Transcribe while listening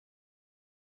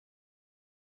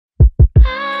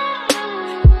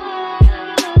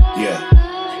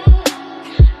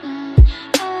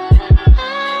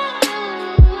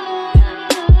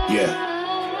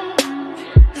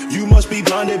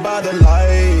blinded by the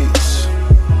lights.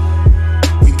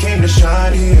 We came to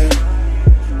shine here.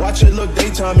 Watch it look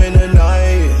daytime in the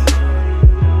night.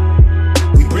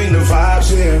 We bring the vibes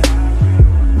here.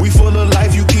 We full of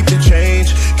life, you keep the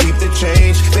change, keep the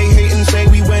change. They hate and say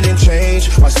we went and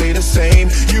changed. I stay the same.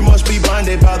 You must be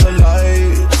blinded by the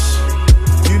lights.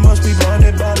 You must be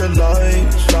blinded by the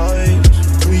lights, lights.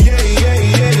 Yeah, yeah,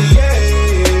 yeah, yeah.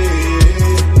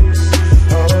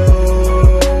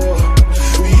 Oh,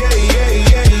 yeah, yeah,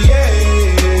 yeah, yeah.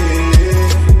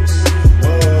 Oh.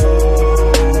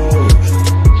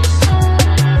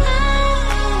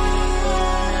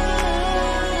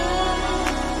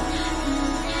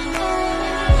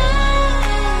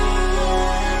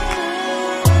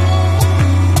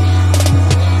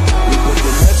 We put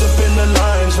the meds up in the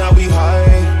lines, now we high.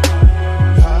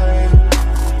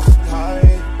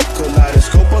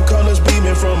 Kaleidoscope of colors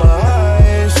beaming from my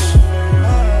eyes.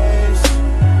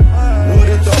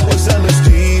 Would've thought was LSD,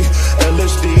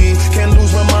 LSD. Can't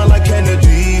lose my mind like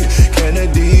Kennedy,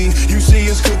 Kennedy. You see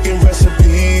us cooking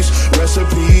recipes,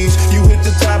 recipes. You hit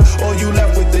the top, all you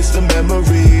left with is the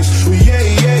memories. Yeah,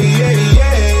 yeah, yeah,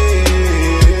 yeah.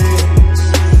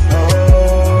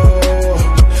 Oh,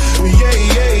 yeah,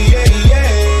 yeah, yeah, yeah.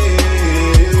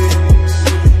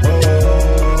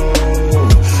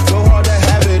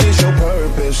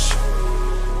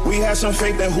 We had some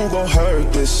faith, then who gon'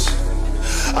 hurt this?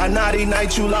 I naughty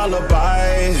night, you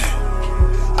lullaby.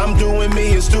 I'm doing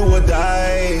me, it's do or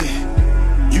die.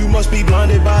 You must be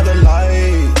blinded by the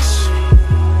lights.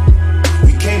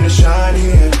 We came to shine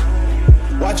here.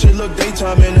 Watch it look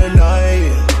daytime in the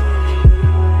night.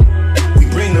 We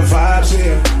bring the vibes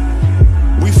here.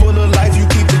 We full of life, you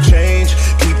keep the change,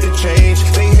 keep the change.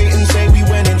 They hate and say we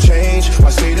went and changed. I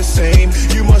stay the same.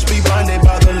 You must be blinded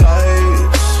by the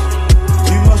lights.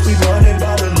 You must be blinded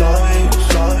by the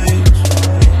lights, lights.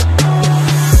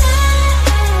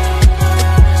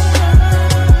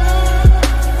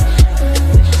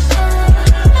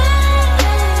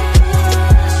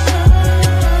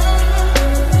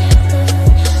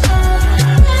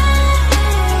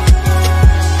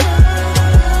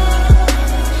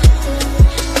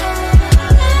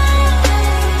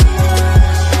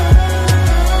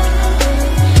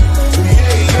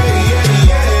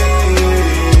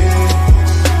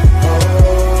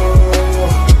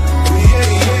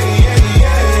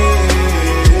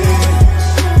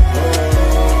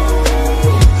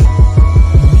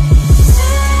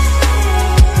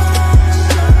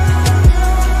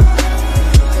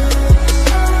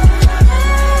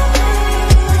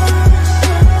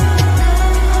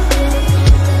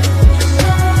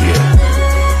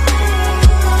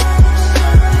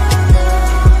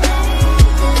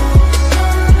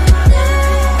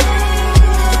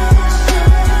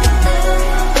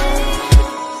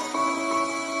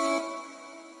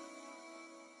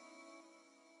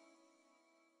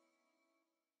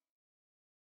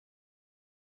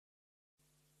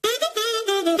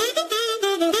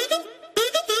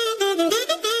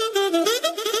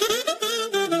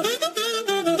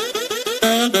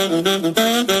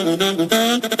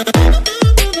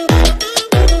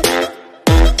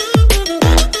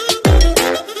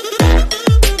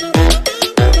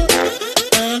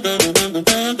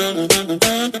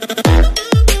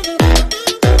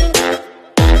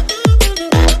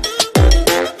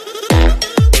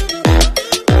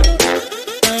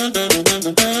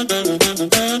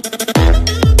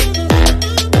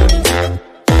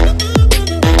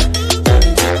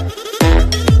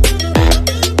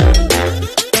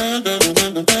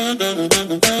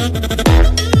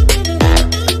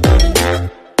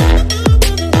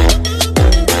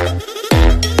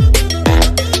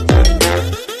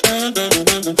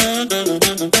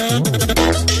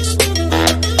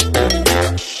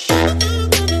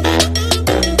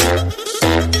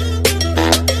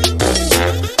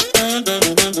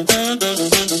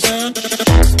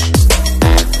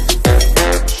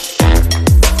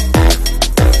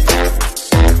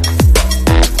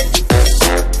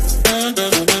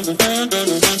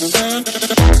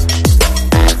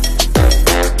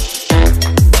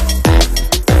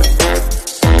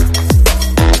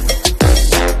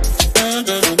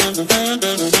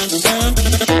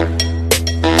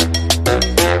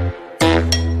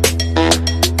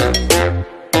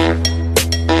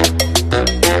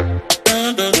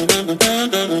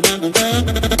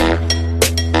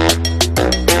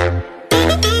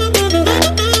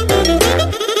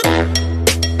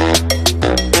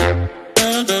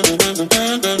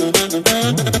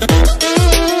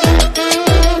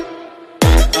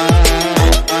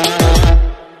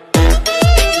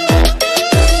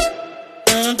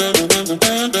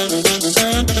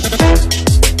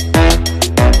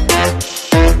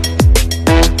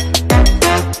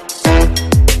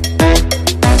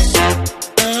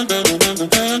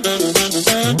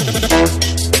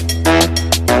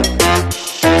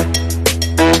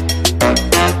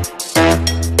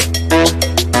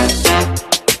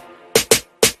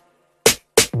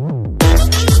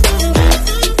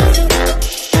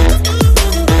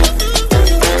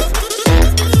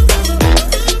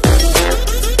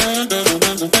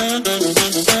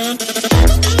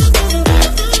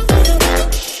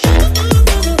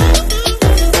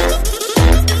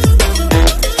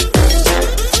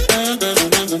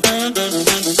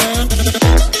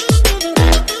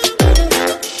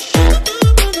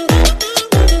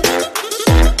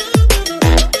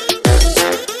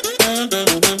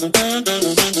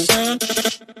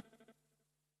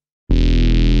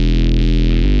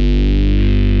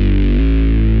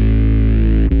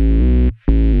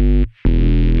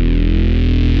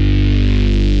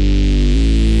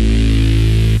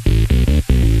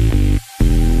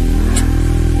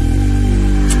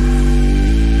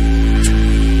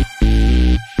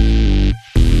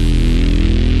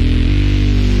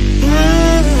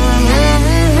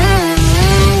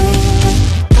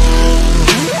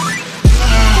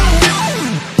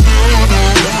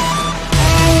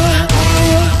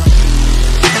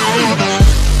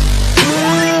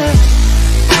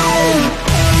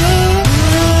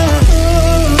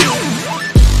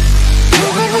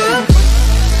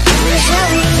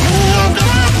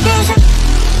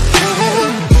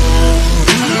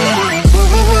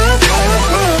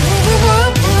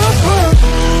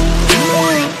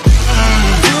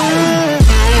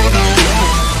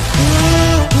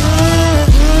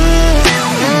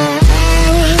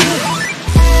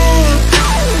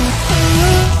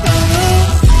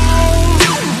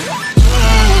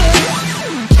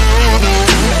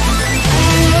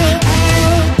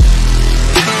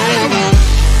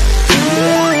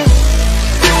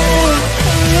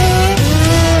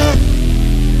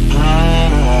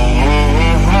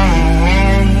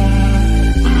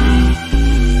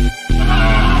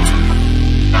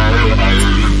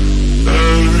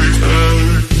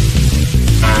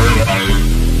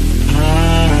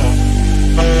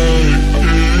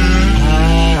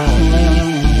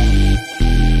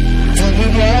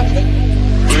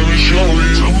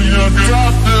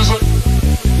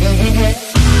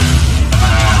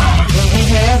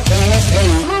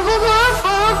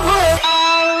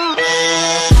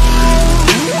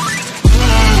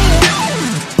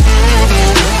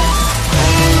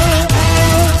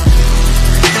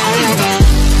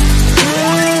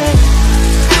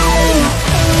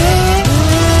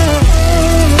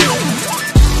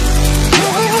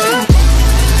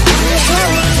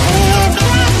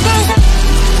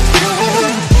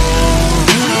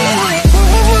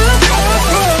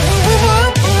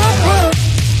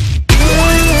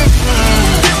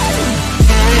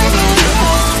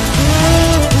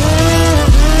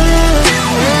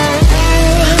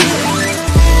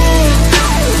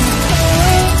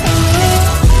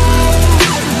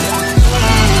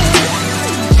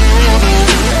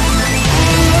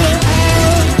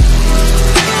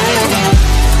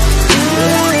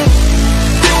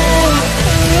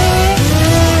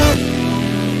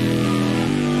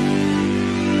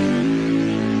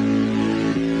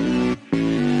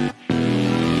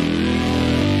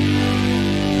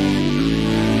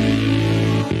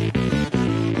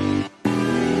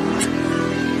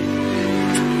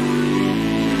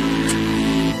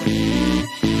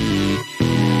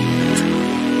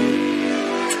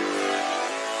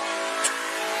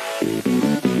 I'm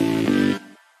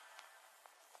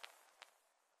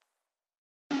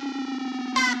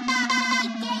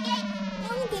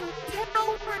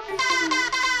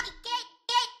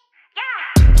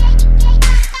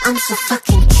so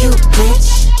fucking cute, bitch.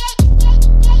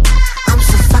 I'm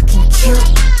so fucking cute.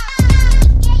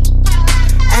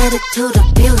 Attitude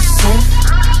abusive,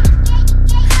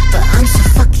 but I'm so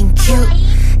fucking cute.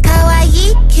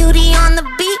 Kawaii, cutie on the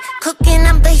beat, cooking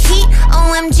up the heat.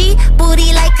 OMG,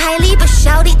 booty like Kylie, but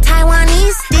shouty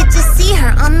Taiwanese. Did you see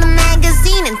her on the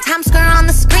magazine and Times Square on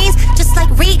the screens? Just like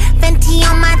Reed, Fenty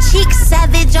on my cheek,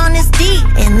 Savage on his D.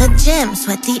 In the gym,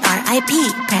 sweaty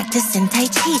R.I.P. Practicing Tai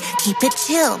Chi, keep it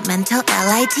chill, mental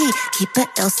L.I.T. Keep it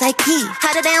ill psyche.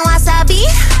 Hotter than wasabi,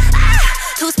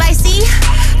 too spicy.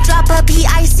 Drop a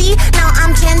P.I.C. Now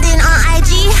I'm trending on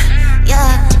IG.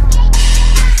 Yeah,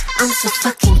 I'm so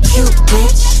fucking cute,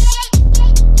 bitch.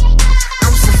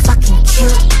 I'm so fucking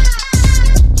cute.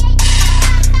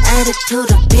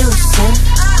 Attitude abusive,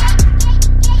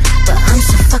 but I'm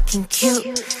so fucking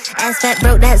cute. Ass fat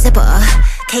broke that zipper.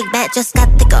 Cake back just got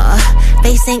thicker.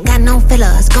 Face ain't got no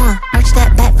fillers. Go on, arch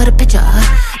that back for the picture.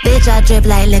 Bitch, I drip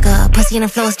like liquor. Pussy in the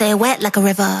floor, stay wet like a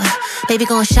river. Baby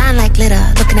gon' shine like glitter.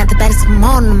 Looking at the baddest of them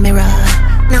all in the mirror.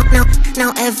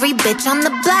 Now every bitch on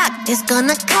the block is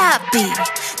gonna copy.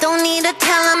 Don't need to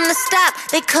tell them to stop.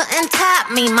 They couldn't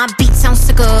top me. My beat sounds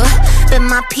sicker, but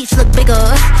my peach look bigger.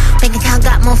 Bank account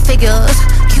got more figures.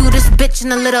 Cutest bitch in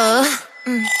the litter.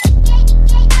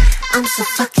 I'm so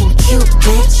fucking cute,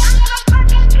 bitch.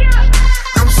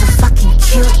 I'm so fucking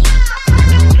cute.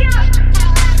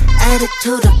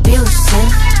 Attitude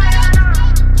abusive,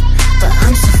 but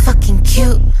I'm so fucking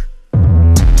cute.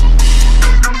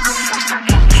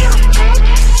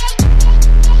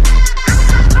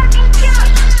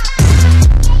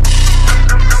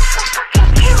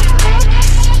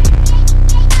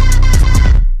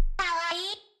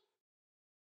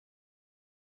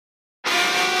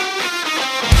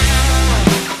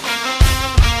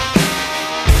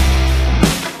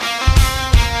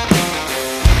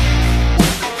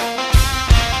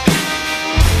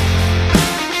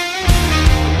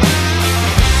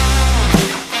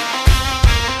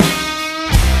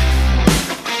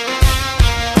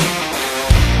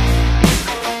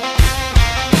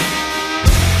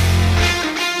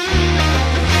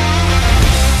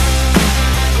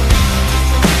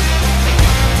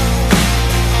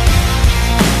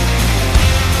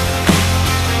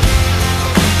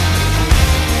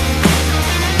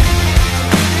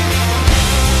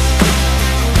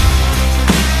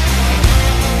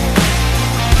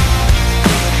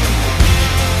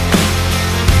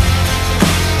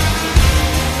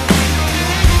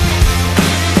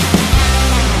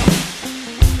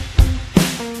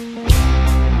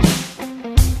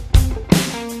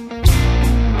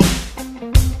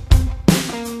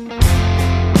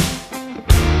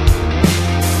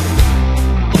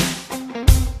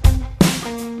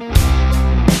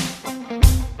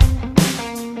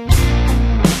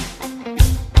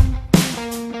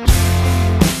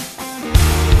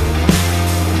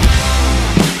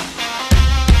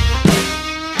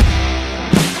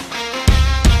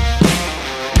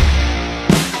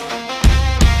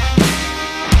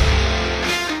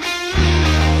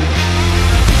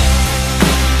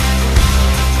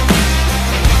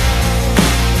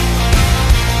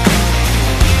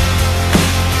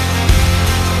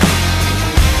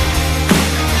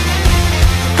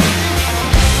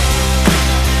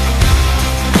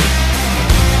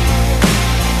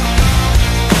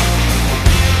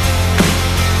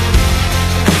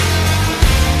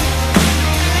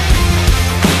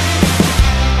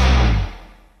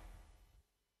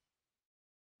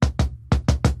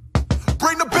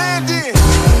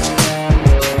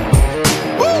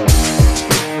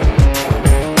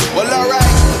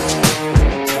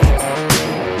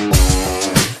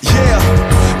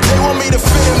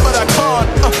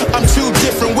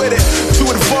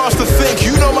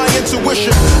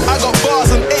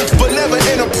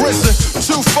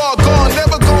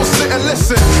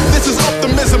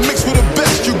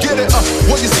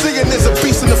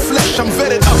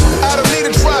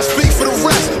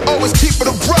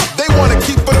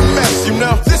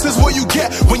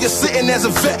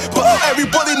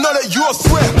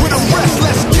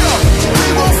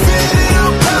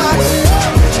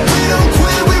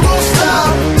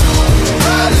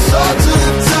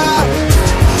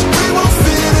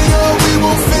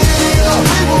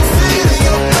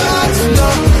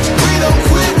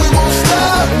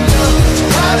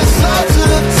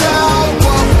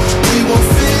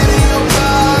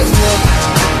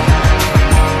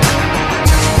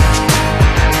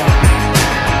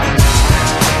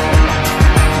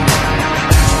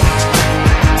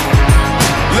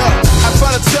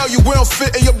 you we don't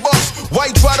fit in your box.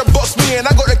 Why you try to box me in?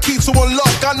 I got the key to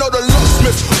unlock. I know the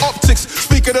locksmiths, optics,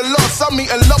 speak of the lots. I'm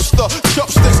eating lobster,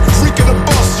 chopsticks, freaking the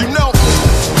boss, you know.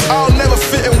 I'll never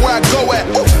fit in where I go at.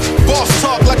 Ooh, boss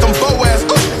talk like I'm Boaz.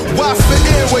 Ooh, why fit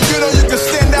in when you know you can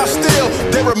stand out still?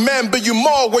 They remember you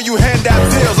more when you hand out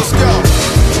deals. Let's go.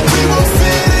 We won't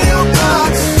fit in your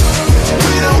box.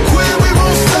 We don't quit, we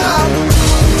won't stop.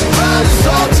 Ride us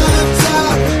all to the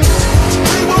top.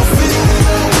 We won't fit in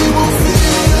your, we won't fit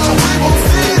in your, we won't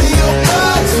fit in your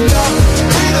box. No,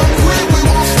 we don't quit, we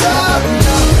won't stop.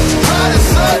 No, ride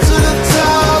us all to the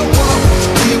top. Whoa.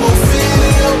 We won't fit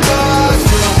in your box.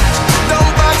 No.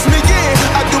 Don't box me in.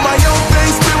 I do my own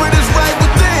thing. Spirit is right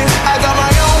within. I got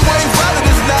my own way. Violent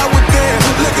is not within.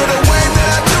 Look at the way that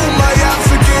I do my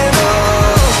African.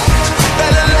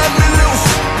 Better let me loose.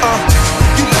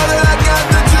 You know that I got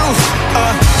the juice.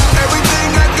 Everything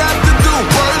I got to do.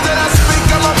 Words that I speak,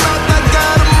 I'm about, I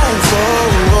gotta move.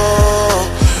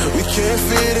 We can't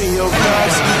fit in your box.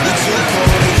 You're too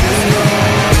cold and you know.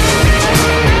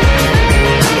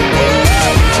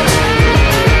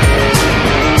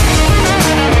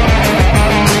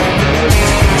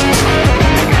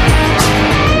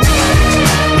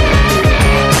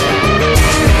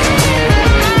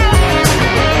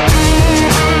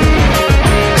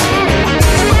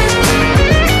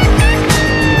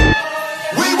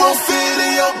 We won't fit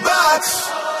in your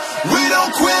box. We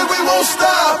don't quit, we won't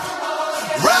stop.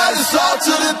 Ride us all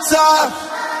to the top.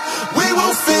 We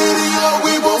won't fit in your,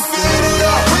 we won't fit in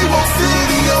your, we won't fit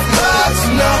in your box.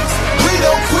 No, we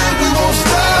don't quit, we won't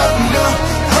stop. No,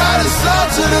 ride us all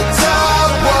to the top.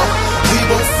 Whoa. We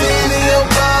won't fit in your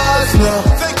box. No.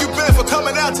 Thank you, Ben, for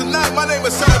coming out tonight. My name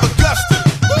is Son of Augustine.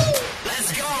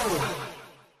 Let's go.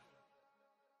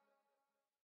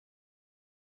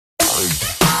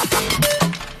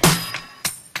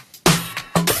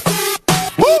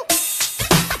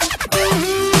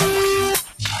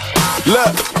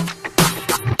 Look,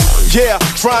 yeah,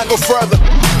 try and go further,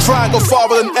 try and go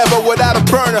farther than ever without a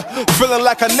burner. Feeling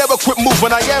like I never quit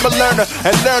moving, I am a learner.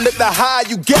 And learn that the higher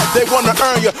you get, they wanna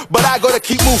earn you. But I gotta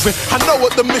keep moving, I know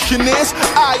what the mission is.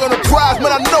 Eye on the prize,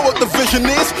 man, I know what the vision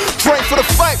is. Train for the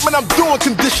fight, man, I'm doing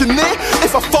conditioning.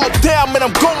 If I fall down, man,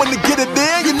 I'm going to get it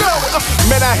in, you know it.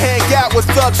 Man, I hang out with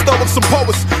thugs, stoics, some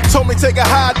poets. Told me take a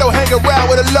high, don't hang around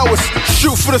with the lowest.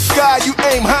 Shoot for the sky, you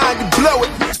aim high and you blow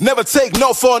it. Never take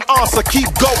no for an answer, keep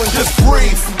going, just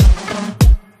breathe.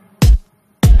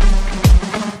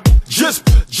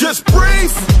 Just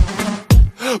breathe.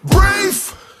 Breathe.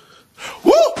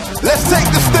 Woo! Let's take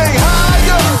this thing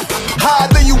higher. Higher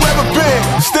than you ever been.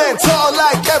 Stand tall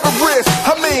like Everest.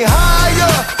 I mean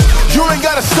higher. You ain't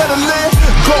gotta settle in.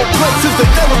 Go places that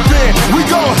never been. We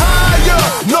go higher.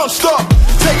 No stop.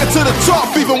 Take it to the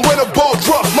top even when the ball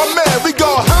drops. My man, we go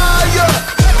higher.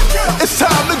 It's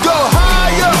time to go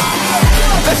higher.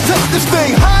 Let's take this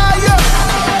thing higher.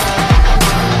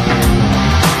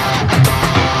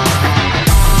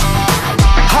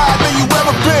 Higher than you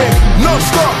ever been. No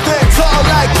stop, stand tall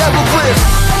like Everest.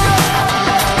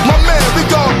 My man, we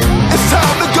go. It's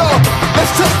time to go.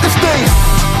 Let's take this thing.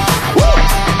 Woo!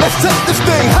 Let's take this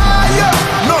thing higher.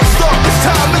 No stop, it's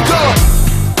time to go.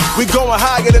 We going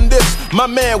higher than this. My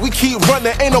man, we keep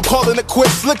running, ain't no calling it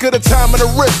quits. Look at the time and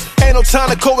the risk, ain't no time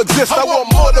to coexist. I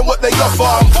want more than what they offer,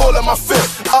 I'm pulling my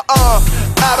fist.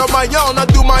 Out on my own, I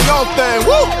do my own thing.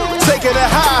 Woo! Taking it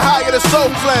higher than soul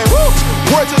flame. Woo!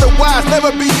 Words of the wise,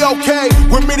 never be okay.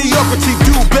 With mediocrity,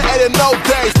 do better than no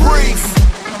days. Breathe.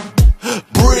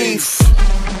 Breathe.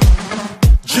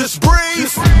 Just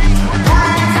breathe.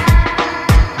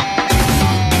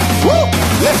 Woo!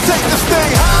 Let's take this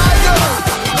thing higher.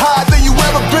 Higher than you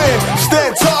ever been.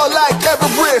 Stand tall like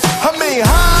Everest. I mean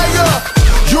higher.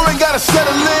 You ain't gotta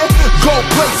settle in. Go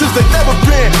places that never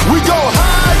been. We go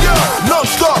higher. No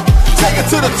stop. Take it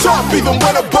to the top even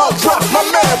when the ball drops. My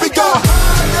man, we go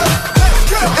higher.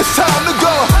 It's time to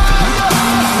go.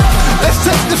 Let's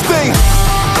take this thing.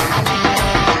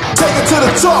 Take it to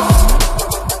the top.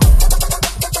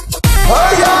 Oh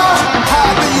yeah.